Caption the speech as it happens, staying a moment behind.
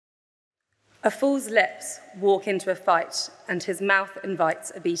A fool's lips walk into a fight, and his mouth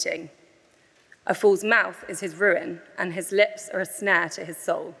invites a beating. A fool's mouth is his ruin, and his lips are a snare to his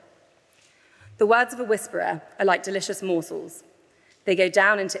soul. The words of a whisperer are like delicious morsels. They go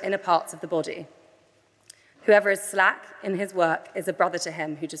down into inner parts of the body. Whoever is slack in his work is a brother to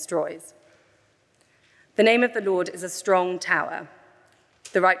him who destroys. The name of the Lord is a strong tower.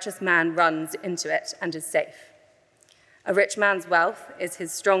 The righteous man runs into it and is safe. A rich man's wealth is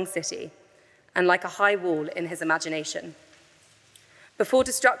his strong city, and like a high wall in his imagination. Before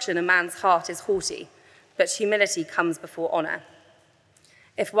destruction, a man's heart is haughty, but humility comes before honor.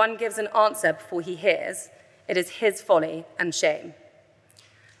 If one gives an answer before he hears, it is his folly and shame.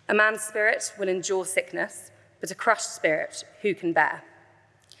 A man's spirit will endure sickness, but a crushed spirit who can bear?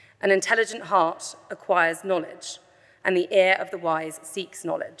 An intelligent heart acquires knowledge, and the ear of the wise seeks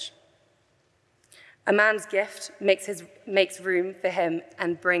knowledge. A man's gift makes room for him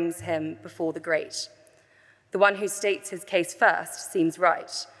and brings him before the great. The one who states his case first seems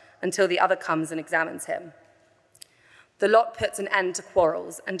right, until the other comes and examines him. The lot puts an end to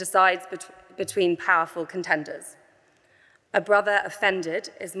quarrels and decides between powerful contenders. A brother offended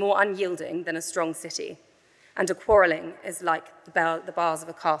is more unyielding than a strong city, and a quarreling is like the bars of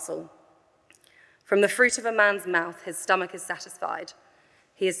a castle. From the fruit of a man's mouth, his stomach is satisfied.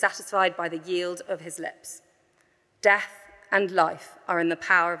 He is satisfied by the yield of his lips. Death and life are in the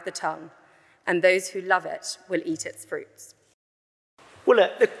power of the tongue, and those who love it will eat its fruits. Well,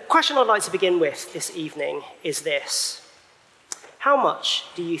 look, the question I'd like to begin with this evening is this. How much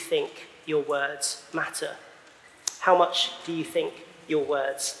do you think your words matter? How much do you think your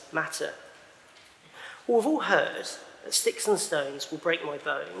words matter? Well, we've all heard that sticks and stones will break my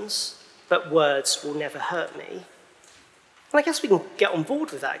bones, but words will never hurt me. And I guess we can get on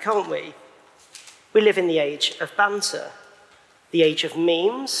board with that, can't we? We live in the age of banter, the age of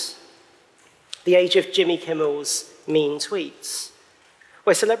memes, the age of Jimmy Kimmel's mean tweets,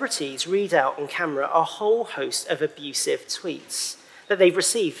 where celebrities read out on camera a whole host of abusive tweets that they've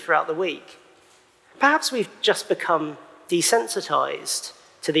received throughout the week. Perhaps we've just become desensitized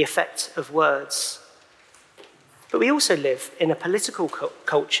to the effect of words. But we also live in a political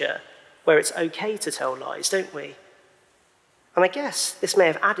culture where it's okay to tell lies, don't we? And I guess this may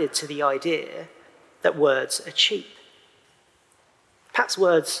have added to the idea that words are cheap. Perhaps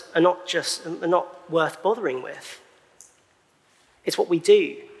words are not worth bothering with. It's what we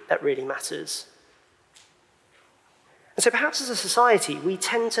do that really matters. And so perhaps as a society, we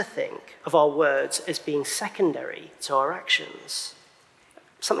tend to think of our words as being secondary to our actions.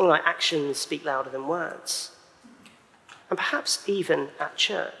 Something like actions speak louder than words. And perhaps even at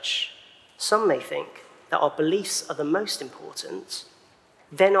church, some may think that our beliefs are the most important,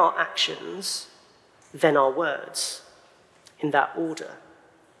 then our actions, then our words, in that order.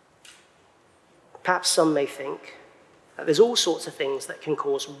 Perhaps some may think that there's all sorts of things that can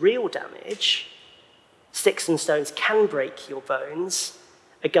cause real damage. Sticks and stones can break your bones.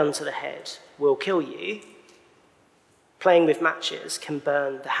 A gun to the head will kill you. Playing with matches can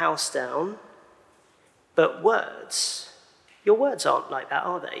burn the house down. But words, your words aren't like that,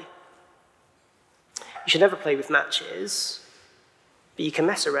 are they? You should never play with matches, but you can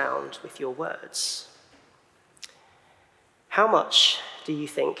mess around with your words. How much do you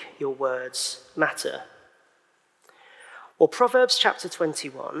think your words matter? Well, Proverbs chapter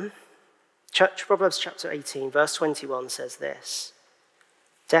 18, verse 21 says this: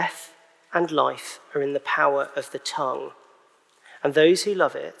 "Death and life are in the power of the tongue, and those who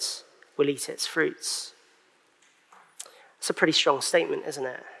love it will eat its fruits." It's a pretty strong statement, isn't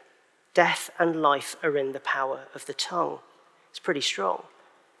it? Death and life are in the power of the tongue. It's pretty strong.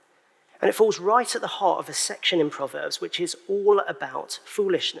 And it falls right at the heart of a section in Proverbs which is all about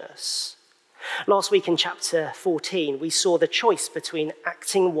foolishness. Last week in chapter 14, we saw the choice between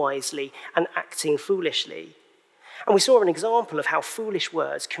acting wisely and acting foolishly. And we saw an example of how foolish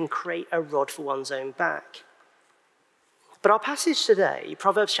words can create a rod for one's own back. But our passage today,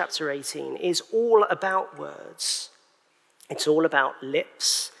 Proverbs chapter 18, is all about words. It's all about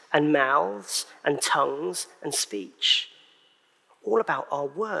lips and mouths and tongues and speech. All about our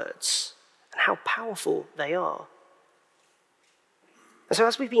words and how powerful they are. And so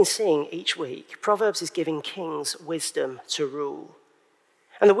as we've been seeing each week, Proverbs is giving kings wisdom to rule.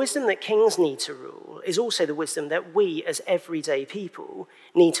 And the wisdom that kings need to rule is also the wisdom that we as everyday people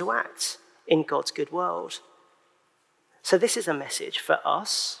need to act in God's good world. So this is a message for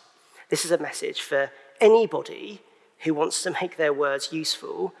us. This is a message for anybody who wants to make their words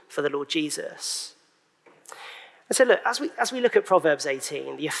useful for the Lord Jesus. And so look, as we look at Proverbs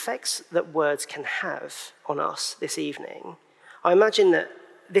 18, the effects that words can have on us this evening, I imagine that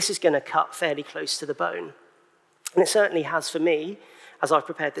this is going to cut fairly close to the bone. And it certainly has for me, as I've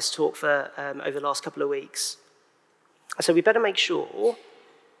prepared this talk for over the last couple of weeks. So we better make sure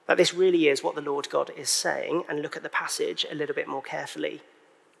that this really is what the Lord God is saying and look at the passage a little bit more carefully.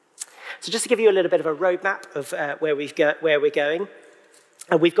 So just to give you a little bit of a roadmap of where we're going,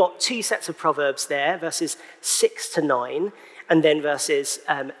 we've got two sets of Proverbs there, verses 6 to 9, and then verses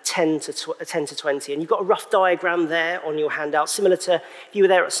 10 to 20. And you've got a rough diagram there on your handout, similar to, if you were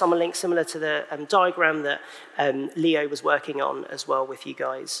there at Summerlink, similar to the diagram that Leo was working on as well with you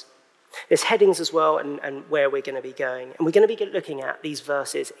guys. There's headings as well and where we're going to be going. And we're going to be looking at these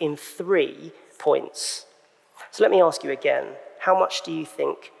verses in 3 points. So let me ask you again, how much do you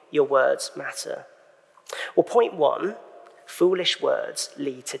think your words matter? Well, point 1, foolish words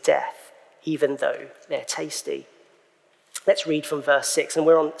lead to death, even though they're tasty. Let's read from verse 6, and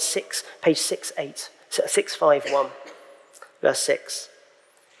we're on page 651, verse 6.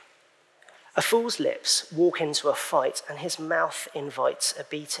 A fool's lips walk into a fight, and his mouth invites a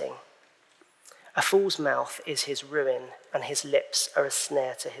beating. A fool's mouth is his ruin, and his lips are a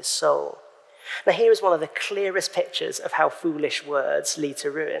snare to his soul. Now here is one of the clearest pictures of how foolish words lead to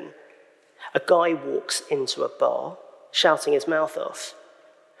ruin. A guy walks into a bar, shouting his mouth off.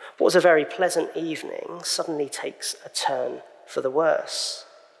 What was a very pleasant evening suddenly takes a turn for the worse.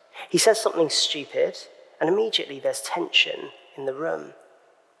 He says something stupid, and immediately there's tension in the room.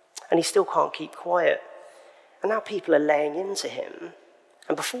 And he still can't keep quiet. And now people are laying into him.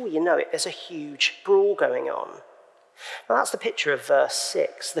 And before you know it, there's a huge brawl going on. Now that's the picture of verse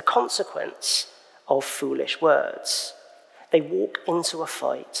 6, the consequence of foolish words. They walk into a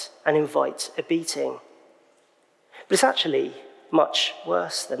fight and invite a beating. But it's actually much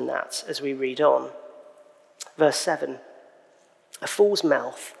worse than that as we read on. Verse 7, a fool's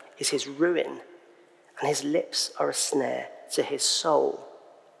mouth is his ruin, and his lips are a snare to his soul.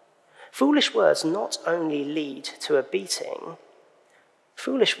 Foolish words not only lead to a beating,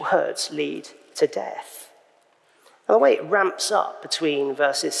 foolish words lead to death. And the way it ramps up between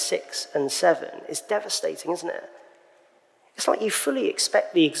verses 6 and 7 is devastating, isn't it? It's like you fully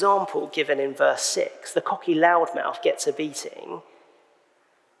expect the example given in verse 6, the cocky loudmouth gets a beating.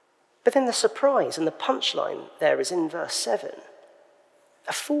 But then the surprise and the punchline there is in verse 7.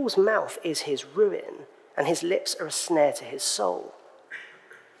 A fool's mouth is his ruin, and his lips are a snare to his soul.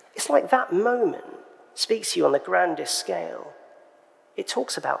 It's like that moment speaks to you on the grandest scale. It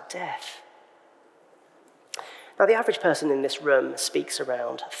talks about death. Now, the average person in this room speaks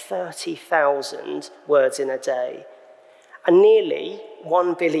around 30,000 words in a day, and nearly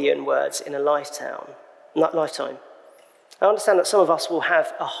 1 billion words in a lifetime. I understand that some of us will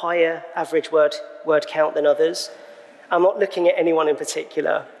have a higher average word count than others. I'm not looking at anyone in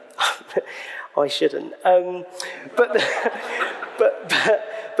particular. I shouldn't. But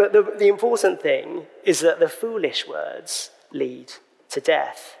the important thing is that the foolish words lead to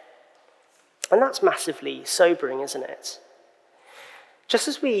death. And that's massively sobering, isn't it? Just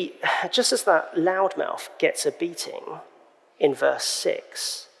as that loudmouth gets a beating in verse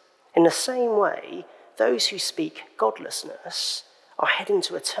 6, in the same way, those who speak godlessness are heading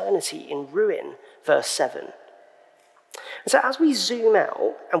to eternity in ruin, verse 7. And so as we zoom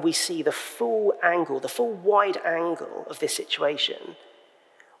out and we see the full wide angle of this situation,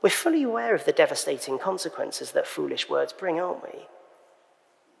 we're fully aware of the devastating consequences that foolish words bring, aren't we?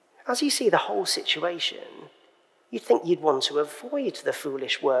 As you see the whole situation, you'd think you'd want to avoid the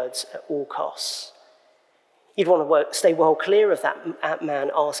foolish words at all costs. You'd want to stay well clear of that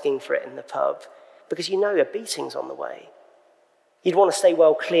man asking for it in the pub, because you know a beating's on the way. You'd want to stay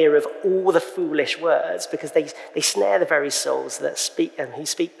well clear of all the foolish words, because they snare the very souls that who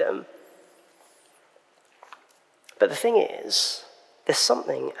speak them. But the thing is, there's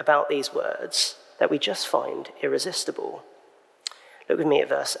something about these words that we just find irresistible. Look with me at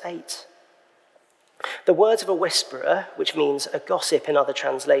verse 8. The words of a whisperer, which means a gossip in other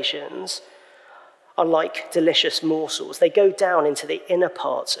translations, are like delicious morsels. They go down into the inner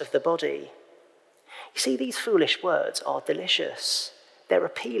parts of the body. You see, these foolish words are delicious. They're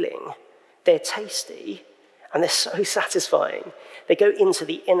appealing. They're tasty. And they're so satisfying. They go into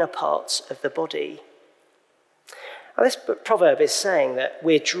the inner parts of the body. And this proverb is saying that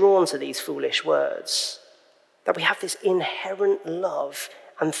we're drawn to these foolish words, that we have this inherent love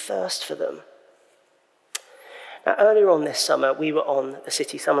and thirst for them. Now, earlier on this summer, we were on the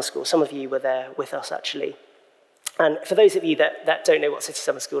City Summer School. Some of you were there with us, actually. And for those of you that don't know what City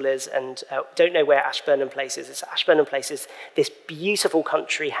Summer School is and don't know where Ashburnham Place is, Ashburnham Place is this beautiful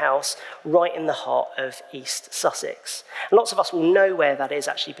country house right in the heart of East Sussex. And lots of us will know where that is,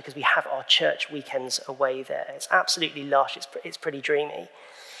 actually, because we have our church weekends away there. It's absolutely lush. It's pretty dreamy.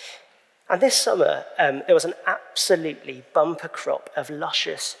 And this summer, there was an absolutely bumper crop of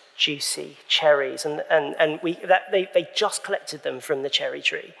luscious, juicy cherries. And they just collected them from the cherry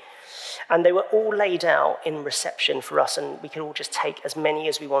tree. And they were all laid out in reception for us, and we could all just take as many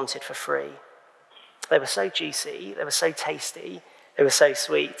as we wanted for free. They were so juicy, they were so tasty, they were so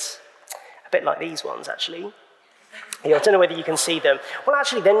sweet. A bit like these ones, actually. Yeah, I don't know whether you can see them. Well,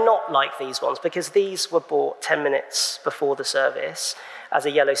 actually, they're not like these ones, because these were bought 10 minutes before the service as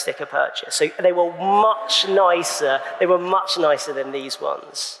a yellow sticker purchase. So they were much nicer. They were much nicer than these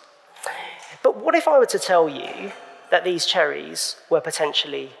ones. But what if I were to tell you that these cherries were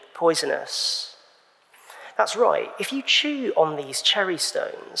potentially poisonous? That's right. If you chew on these cherry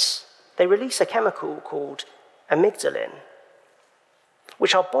stones, they release a chemical called amygdalin,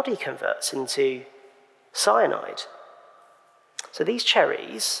 which our body converts into cyanide. So these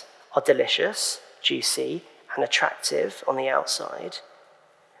cherries are delicious, juicy, and attractive on the outside,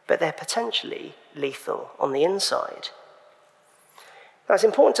 but they're potentially lethal on the inside. Now, it's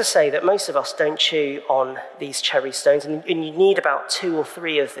important to say that most of us don't chew on these cherry stones, and you need about 2 or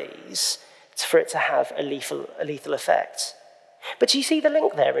 3 of these for it to have a lethal effect. But do you see the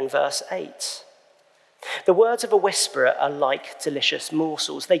link there in verse 8? The words of a whisperer are like delicious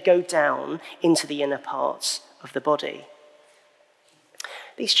morsels. They go down into the inner parts of the body.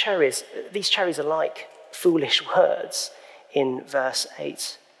 These cherries are like foolish words in verse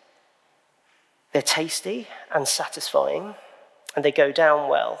 8. They're tasty and satisfying, and they go down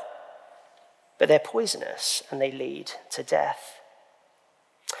well, but they're poisonous and they lead to death.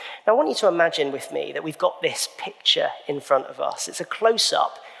 Now, I want you to imagine with me that we've got this picture in front of us. It's a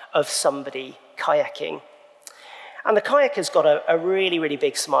close-up of somebody kayaking. And the kayaker's got a really, really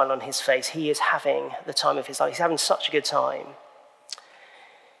big smile on his face. He is having the time of his life. He's having such a good time.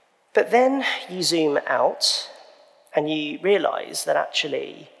 But then you zoom out and you realize that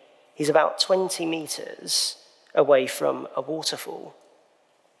actually he's about 20 meters away from a waterfall.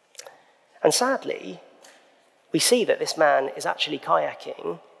 And sadly, we see that this man is actually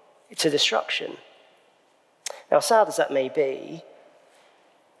kayaking to destruction. Now, sad as that may be,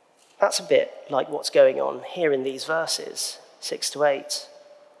 that's a bit like what's going on here in these verses, 6 to 8.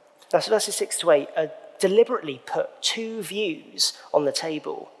 Now, so verses 6 to 8 are deliberately put 2 views on the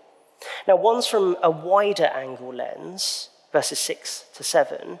table. Now, one's from a wider angle lens, verses 6 to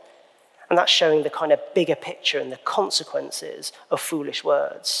 7, and that's showing the kind of bigger picture and the consequences of foolish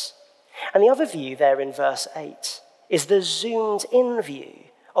words. And the other view there in verse 8 is the zoomed-in view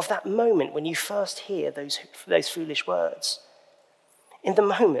of that moment when you first hear those foolish words. In the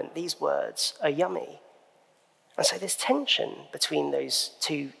moment, these words are yummy. And so there's tension between those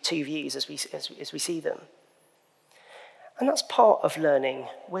two views as we see them. And that's part of learning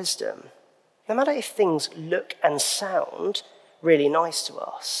wisdom. No matter if things look and sound really nice to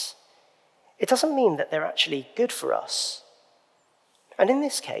us, it doesn't mean that they're actually good for us. And in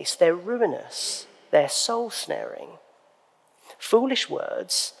this case, they're ruinous. They're soul-snaring. Foolish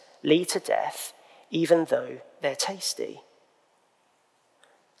words lead to death, even though they're tasty.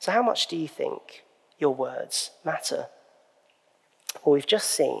 So how much do you think your words matter? Well, we've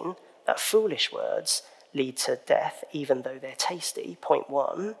just seen that foolish words lead to death, even though they're tasty, point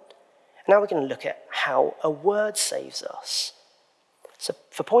 1. Now we're going to look at how a word saves us. So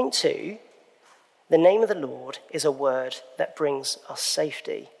for point 2, the name of the Lord is a word that brings us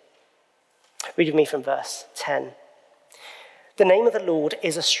safety. Read with me from verse 10. The name of the Lord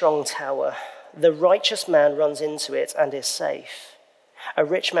is a strong tower. The righteous man runs into it and is safe. A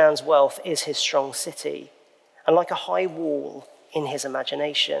rich man's wealth is his strong city, and like a high wall in his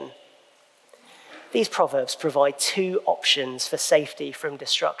imagination. These proverbs provide 2 options for safety from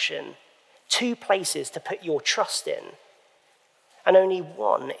destruction, 2 places to put your trust in, and only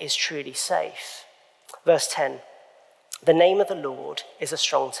one is truly safe. Verse 10, the name of the Lord is a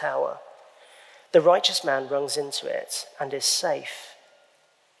strong tower. The righteous man runs into it and is safe.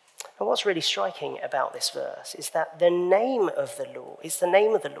 And what's really striking about this verse is that the name of the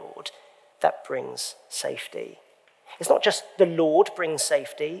Lord that brings safety. It's not just the Lord brings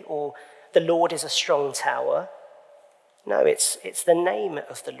safety or the Lord is a strong tower. No, it's the name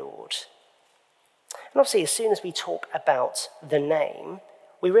of the Lord. And obviously, as soon as we talk about the name,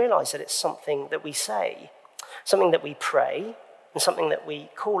 we realize that it's something that we say, something that we pray, and something that we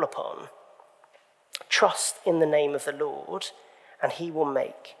call upon. Trust in the name of the Lord, and he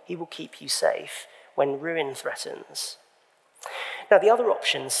will keep you safe when ruin threatens. Now, the other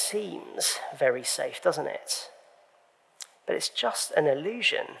option seems very safe, doesn't it? But it's just an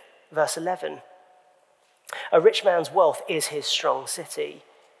illusion. Verse 11, a rich man's wealth is his strong city,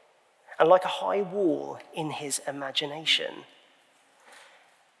 and like a high wall in his imagination.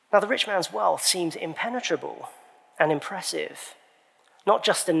 Now, the rich man's wealth seems impenetrable and impressive. Not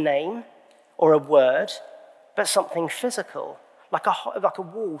just a name or a word, but something physical, like a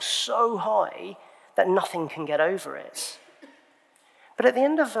wall so high that nothing can get over it. But at the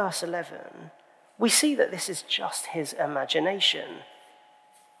end of verse 11, we see that this is just his imagination.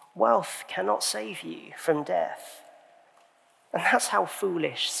 Wealth cannot save you from death. And that's how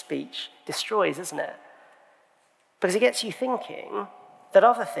foolish speech destroys, isn't it? Because it gets you thinking that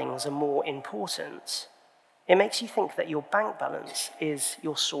other things are more important. It makes you think that your bank balance is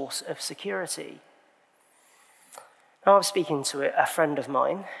your source of security. Now, I was speaking to a friend of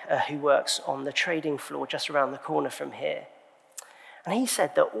mine who works on the trading floor just around the corner from here. And he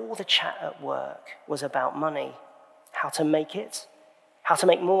said that all the chat at work was about money, how to make it, how to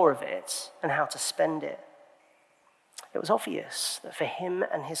make more of it, and how to spend it. It was obvious that for him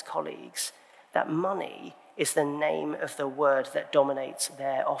and his colleagues, that money is the name of the word that dominates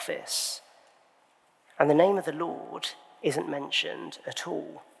their office. And the name of the Lord isn't mentioned at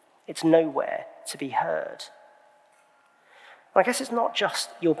all. It's nowhere to be heard. I guess it's not just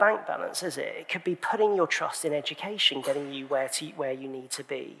your bank balance, is it? It could be putting your trust in education, getting you where you need to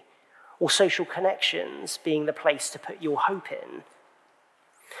be, or social connections being the place to put your hope in.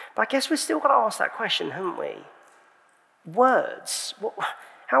 But I guess we're still got to ask that question, haven't we? Words.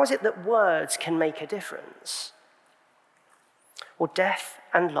 How is it that words can make a difference? Well, death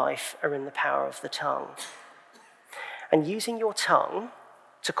and life are in the power of the tongue. And using your tongue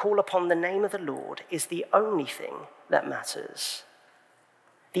to call upon the name of the Lord is the only thing that matters.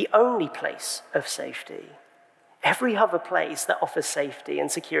 The only place of safety. Every other place that offers safety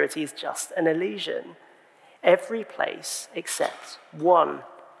and security is just an illusion. Every place except one.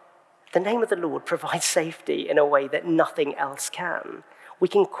 The name of the Lord provides safety in a way that nothing else can. We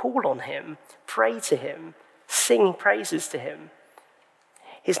can call on him, pray to him, sing praises to him.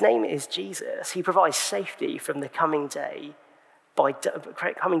 His name is Jesus. He provides safety from the coming day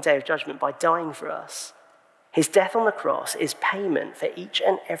of judgment by dying for us. His death on the cross is payment for each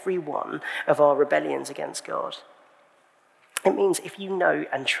and every one of our rebellions against God. It means if you know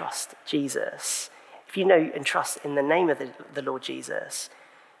and trust Jesus, if you know and trust in the name of the Lord Jesus,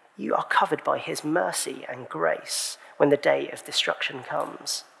 you are covered by his mercy and grace when the day of destruction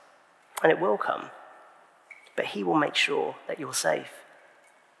comes. And it will come, but he will make sure that you're safe.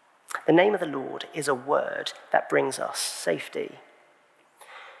 The name of the Lord is a word that brings us safety.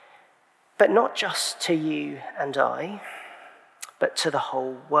 But not just to you and I, but to the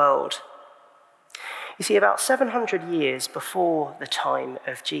whole world. You see, about 700 years before the time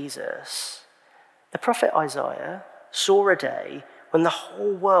of Jesus, the prophet Isaiah saw a day when the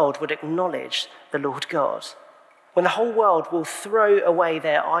whole world would acknowledge the Lord God, when the whole world will throw away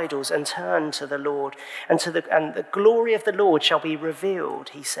their idols and turn to the Lord, and the glory of the Lord shall be revealed,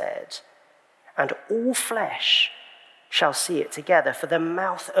 he said, and all flesh shall see it together, for the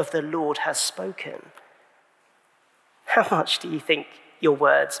mouth of the Lord has spoken. How much do you think your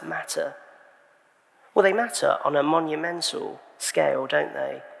words matter? Well, they matter on a monumental scale, don't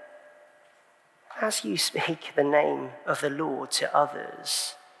they? As you speak the name of the Lord to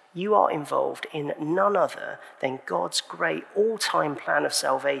others, you are involved in none other than God's great all-time plan of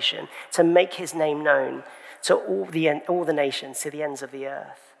salvation to make his name known to all the nations, to the ends of the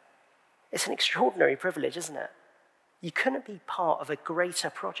earth. It's an extraordinary privilege, isn't it? You couldn't be part of a greater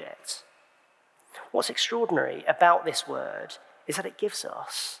project. What's extraordinary about this word is that it gives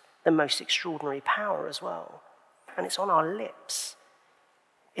us the most extraordinary power as well. And it's on our lips.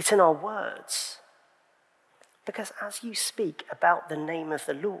 It's in our words. Because as you speak about the name of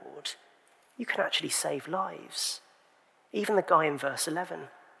the Lord, you can actually save lives. Even the guy in verse 11.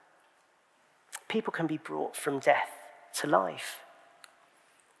 People can be brought from death to life.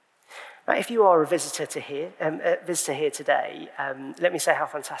 Now, if you are a visitor here today, let me say how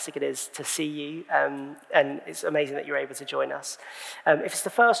fantastic it is to see you, and it's amazing that you're able to join us. If it's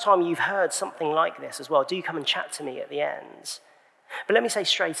the first time you've heard something like this as well, do come and chat to me at the end. But let me say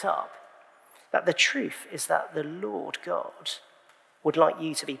straight up that the truth is that the Lord God would like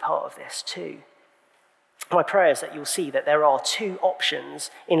you to be part of this too. My prayer is that you'll see that there are two options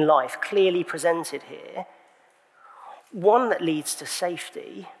in life clearly presented here. One that leads to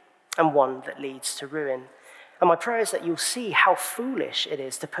safety, and one that leads to ruin. And my prayer is that you'll see how foolish it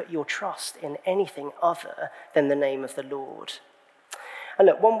is to put your trust in anything other than the name of the Lord. And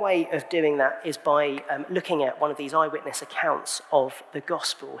look, one way of doing that is by looking at one of these eyewitness accounts of the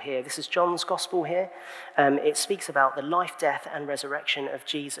gospel here. This is John's gospel here. It speaks about the life, death, and resurrection of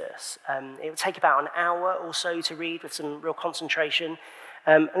Jesus. It would take about an hour or so to read with some real concentration.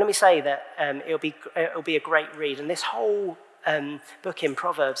 And let me say that it'll be a great read. And this whole book in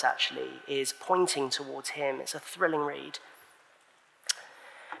Proverbs, actually, is pointing towards him. It's a thrilling read.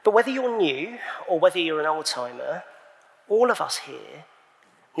 But whether you're new or whether you're an old-timer, all of us here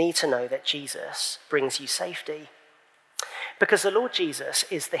need to know that Jesus brings you safety. Because the Lord Jesus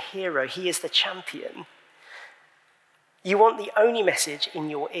is the hero. He is the champion. You want the only message in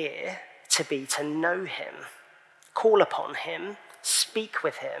your ear to be to know him, call upon him, speak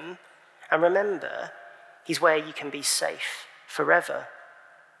with him, and remember, he's where you can be safe forever.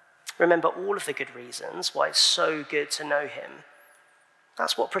 Remember all of the good reasons why it's so good to know him.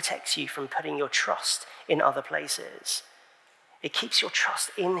 That's what protects you from putting your trust in other places. It keeps your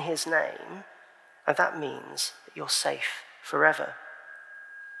trust in his name, and that means that you're safe forever.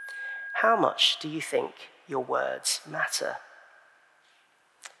 How much do you think your words matter?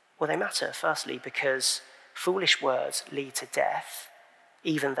 Well, they matter, firstly, because foolish words lead to death,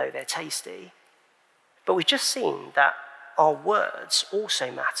 even though they're tasty. But we've just seen that our words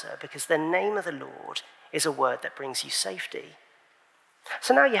also matter because the name of the Lord is a word that brings you safety.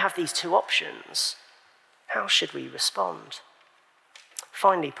 So now you have these two options. How should we respond?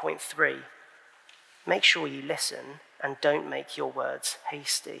 Finally, point 3, make sure you listen and don't make your words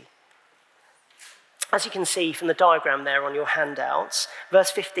hasty. As you can see from the diagram there on your handouts, verse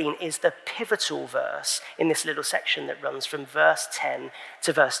 15 is the pivotal verse in this little section that runs from verse 10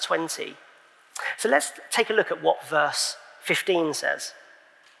 to verse 20. So let's take a look at what verse 15 says.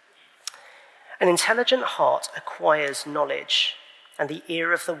 An intelligent heart acquires knowledge, and the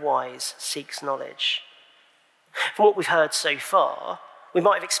ear of the wise seeks knowledge. From what we've heard so far, we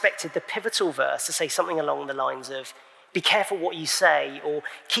might have expected the pivotal verse to say something along the lines of, be careful what you say, or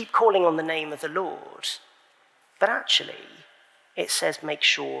keep calling on the name of the Lord. But actually, it says make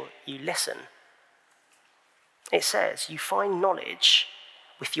sure you listen. It says you find knowledge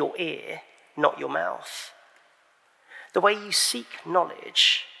with your ear, not your mouth. The way you seek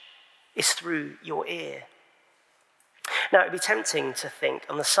knowledge is through your ear. Now, it would be tempting to think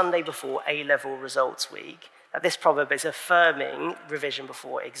on the Sunday before A-level results week that this proverb is affirming revision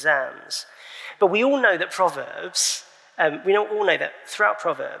before exams. But we all know that throughout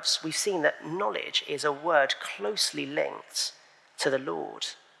Proverbs, we've seen that knowledge is a word closely linked to the Lord.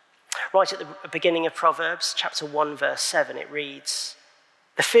 Right at the beginning of Proverbs, chapter 1, verse 7, it reads,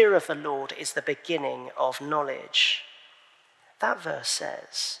 "The fear of the Lord is the beginning of knowledge." That verse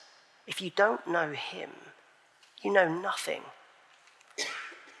says, if you don't know him, you know nothing.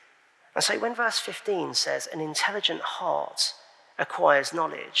 And so when verse 15 says, an intelligent heart acquires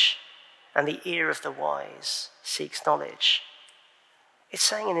knowledge, and the ear of the wise seeks knowledge, it's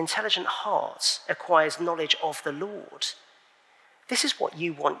saying an intelligent heart acquires knowledge of the Lord. This is what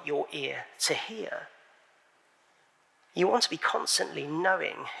you want your ear to hear. You want to be constantly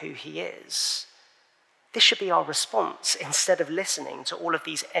knowing who he is. This should be our response instead of listening to all of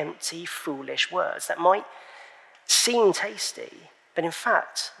these empty, foolish words that might seem tasty, but in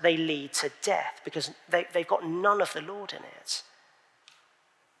fact, they lead to death because they've got none of the Lord in it.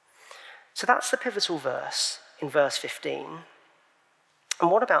 So that's the pivotal verse in verse 15. And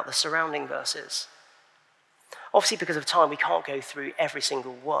what about the surrounding verses? Obviously, because of time, we can't go through every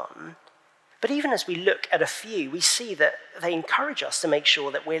single one. But even as we look at a few, we see that they encourage us to make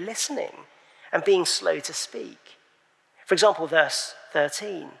sure that we're listening and being slow to speak. For example, verse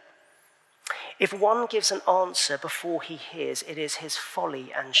 13. If one gives an answer before he hears, it is his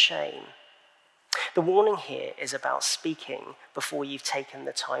folly and shame. The warning here is about speaking before you've taken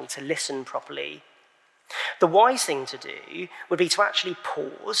the time to listen properly. The wise thing to do would be to actually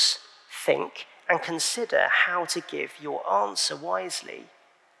pause, think, and consider how to give your answer wisely.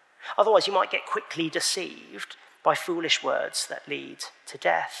 Otherwise, you might get quickly deceived by foolish words that lead to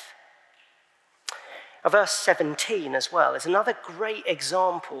death. Verse 17 as well is another great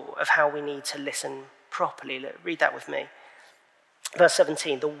example of how we need to listen properly. Read that with me. Verse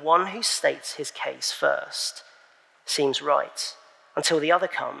 17, the one who states his case first seems right until the other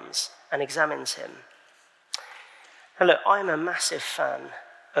comes and examines him. Now look, I'm a massive fan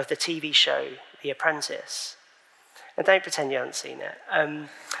of the TV show The Apprentice. And don't pretend you haven't seen it.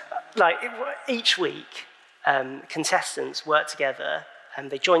 Each week, contestants work together and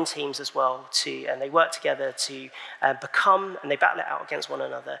they join teams as well and they work together to become, and they battle it out against one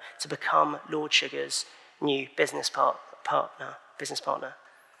another to become Lord Sugar's new business partner.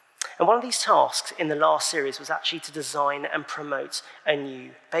 And one of these tasks in the last series was actually to design and promote a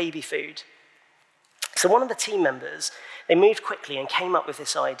new baby food. So one of the team members, they moved quickly and came up with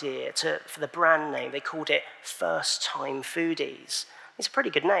this idea for the brand name. They called it First Time Foodies. It's a pretty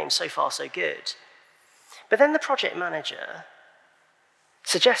good name, so far so good. But then the project manager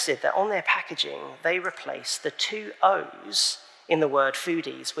suggested that on their packaging, they replaced the 2 O's in the word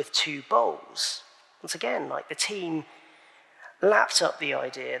foodies with 2 bowls. Once again, like the team lapped up the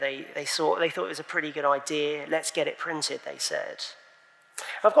idea. They thought it was a pretty good idea. Let's get it printed, they said.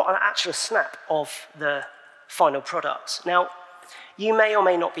 I've got an actual snap of the final product. Now, you may or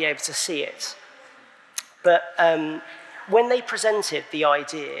may not be able to see it, but when they presented the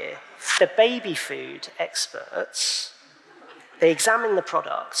idea, the baby food experts, they examined the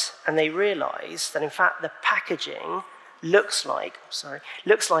product and they realized that in fact the packaging looks like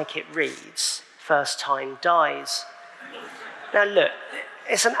it reads, "First time dies." Now look,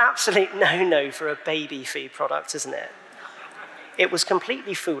 it's an absolute no-no for a baby food product, isn't it? It was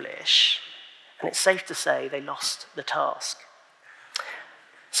completely foolish, and it's safe to say they lost the task.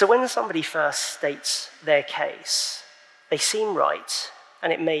 So when somebody first states their case, they seem right,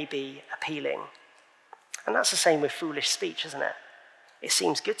 and it may be appealing. And that's the same with foolish speech, isn't it? It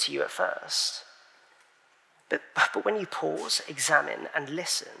seems good to you at first. But when you pause, examine, and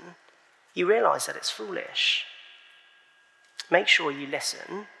listen, you realize that it's foolish. Make sure you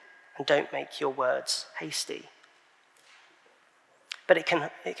listen and don't make your words hasty. But it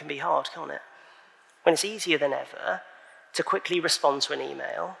can be hard, can't it? When it's easier than ever to quickly respond to an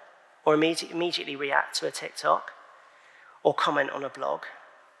email or immediately react to a TikTok or comment on a blog,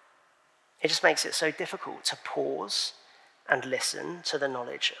 it just makes it so difficult to pause and listen to the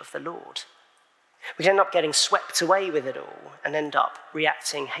knowledge of the Lord. We end up getting swept away with it all and end up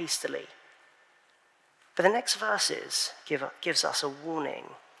reacting hastily. But the next verses gives us a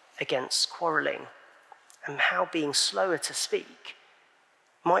warning against quarrelling and how being slower to speak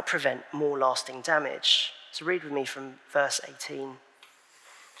might prevent more lasting damage. So read with me from verse 18.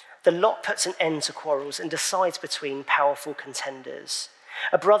 The lot puts an end to quarrels and decides between powerful contenders.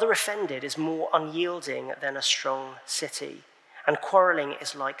 A brother offended is more unyielding than a strong city, and quarrelling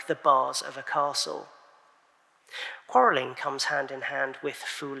is like the bars of a castle. Quarrelling comes hand in hand with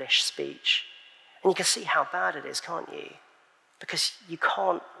foolish speech. And you can see how bad it is, can't you? Because you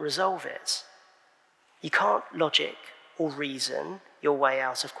can't resolve it. You can't logic or reason your way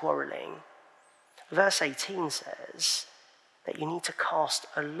out of quarrelling. Verse 18 says that you need to cast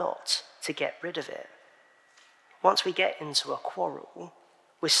a lot to get rid of it. Once we get into a quarrel,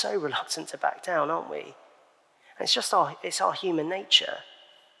 we're so reluctant to back down, aren't we? And it's our human nature.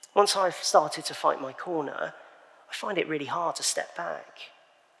 Once I've started to fight my corner, I find it really hard to step back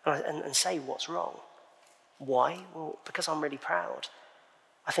and say what's wrong. Why? Well, because I'm really proud.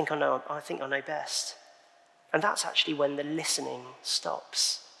 I think I know best. And that's actually when the listening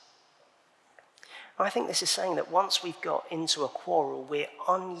stops. I think this is saying that once we've got into a quarrel, we're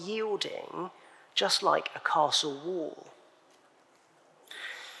unyielding, just like a castle wall.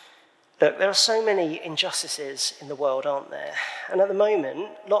 Look, there are so many injustices in the world, aren't there? And at the moment,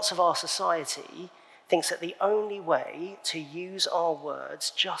 lots of our society thinks that the only way to use our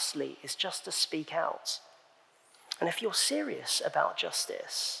words justly is just to speak out. And if you're serious about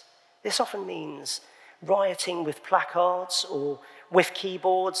justice, this often means rioting with placards or with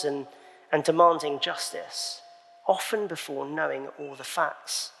keyboards and demanding justice, often before knowing all the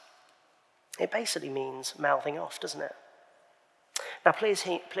facts. It basically means mouthing off, doesn't it? Now, please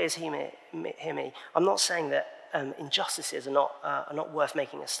hear me. I'm not saying that injustices are not worth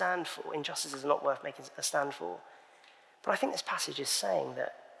making a stand for. Injustices are not worth making a stand for. But I think this passage is saying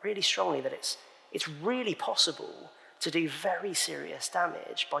that really strongly that it's really possible to do very serious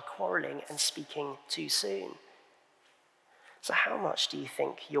damage by quarrelling and speaking too soon. So how much do you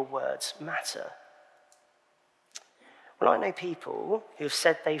think your words matter? Well, I know people who've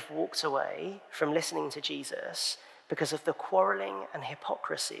said they've walked away from listening to Jesus because of the quarrelling and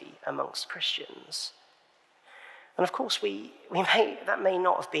hypocrisy amongst Christians. And of course, that may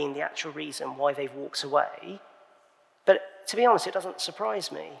not have been the actual reason why they've walked away, but to be honest, it doesn't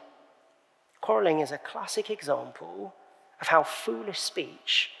surprise me. Quarrelling is a classic example of how foolish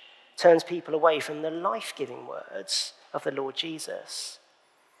speech turns people away from the life-giving words of the Lord Jesus.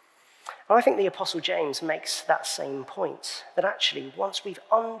 And I think the Apostle James makes that same point, that actually once we've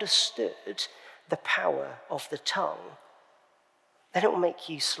understood the power of the tongue, then it will make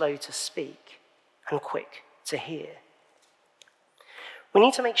you slow to speak and quick to hear. We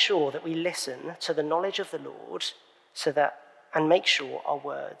need to make sure that we listen to the knowledge of the Lord and make sure our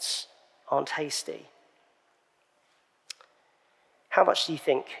words aren't hasty. How much do you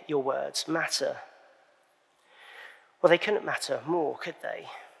think your words matter? Well, they couldn't matter more, could they?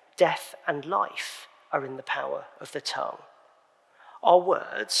 Death and life are in the power of the tongue. Our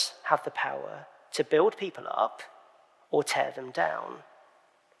words have the power to build people up or tear them down.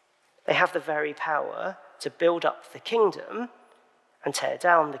 They have the very power to build up the kingdom and tear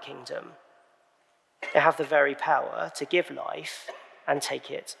down the kingdom. They have the very power to give life and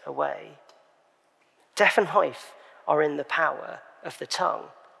take it away. Death and life are in the power of the tongue.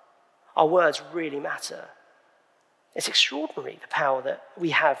 Our words really matter. It's extraordinary, the power that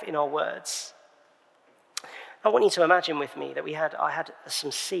we have in our words. I want you to imagine with me that I had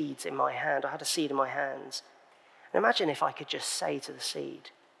some seeds in my hand. I had a seed in my hands. And imagine if I could just say to the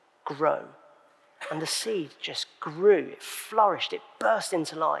seed, grow. And the seed just grew, it flourished, it burst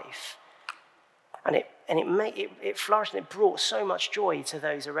into life. And it flourished and it brought so much joy to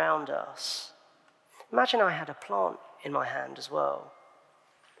those around us. Imagine I had a plant in my hand as well.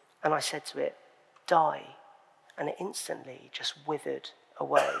 And I said to it, die. And it instantly just withered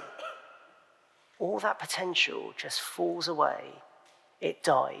away. All that potential just falls away. It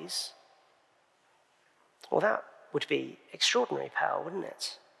dies. Well, that would be extraordinary power, wouldn't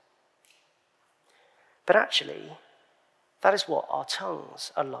it? But actually, that is what our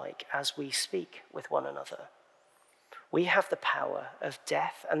tongues are like as we speak with one another. We have the power of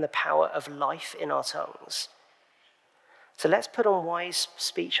death and the power of life in our tongues. So let's put on wise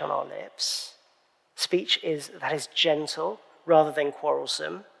speech on our lips. Speech that is gentle rather than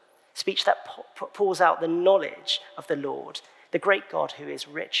quarrelsome. Speech that pours out the knowledge of the Lord, the great God who is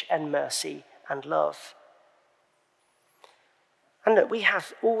rich in mercy and love. And look, we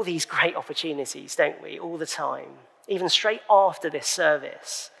have all these great opportunities, don't we, all the time, even straight after this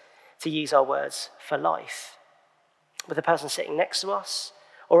service, to use our words for life. With the person sitting next to us,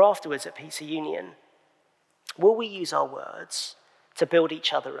 or afterwards at Pizza Union. Will we use our words to build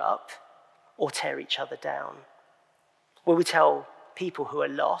each other up or tear each other down? Will we tell people who are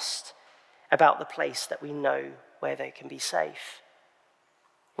lost about the place that we know where they can be safe?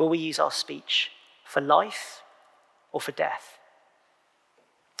 Will we use our speech for life or for death?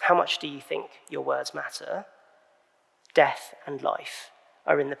 How much do you think your words matter? Death and life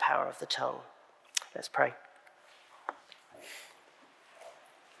are in the power of the tongue. Let's pray.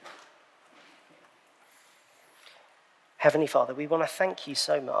 Heavenly Father, we want to thank you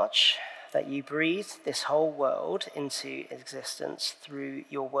so much that you breathed this whole world into existence through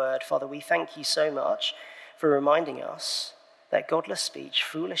your word. Father, we thank you so much for reminding us that godless speech,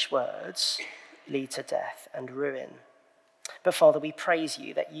 foolish words, lead to death and ruin. But Father, we praise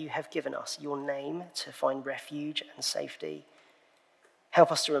you that you have given us your name to find refuge and safety.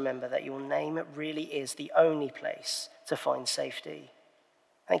 Help us to remember that your name really is the only place to find safety.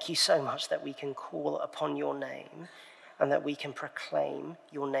 Thank you so much that we can call upon your name and that we can proclaim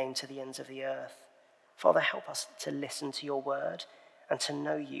your name to the ends of the earth. Father, help us to listen to your word and to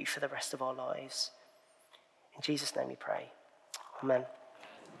know you for the rest of our lives. In Jesus' name we pray. Amen.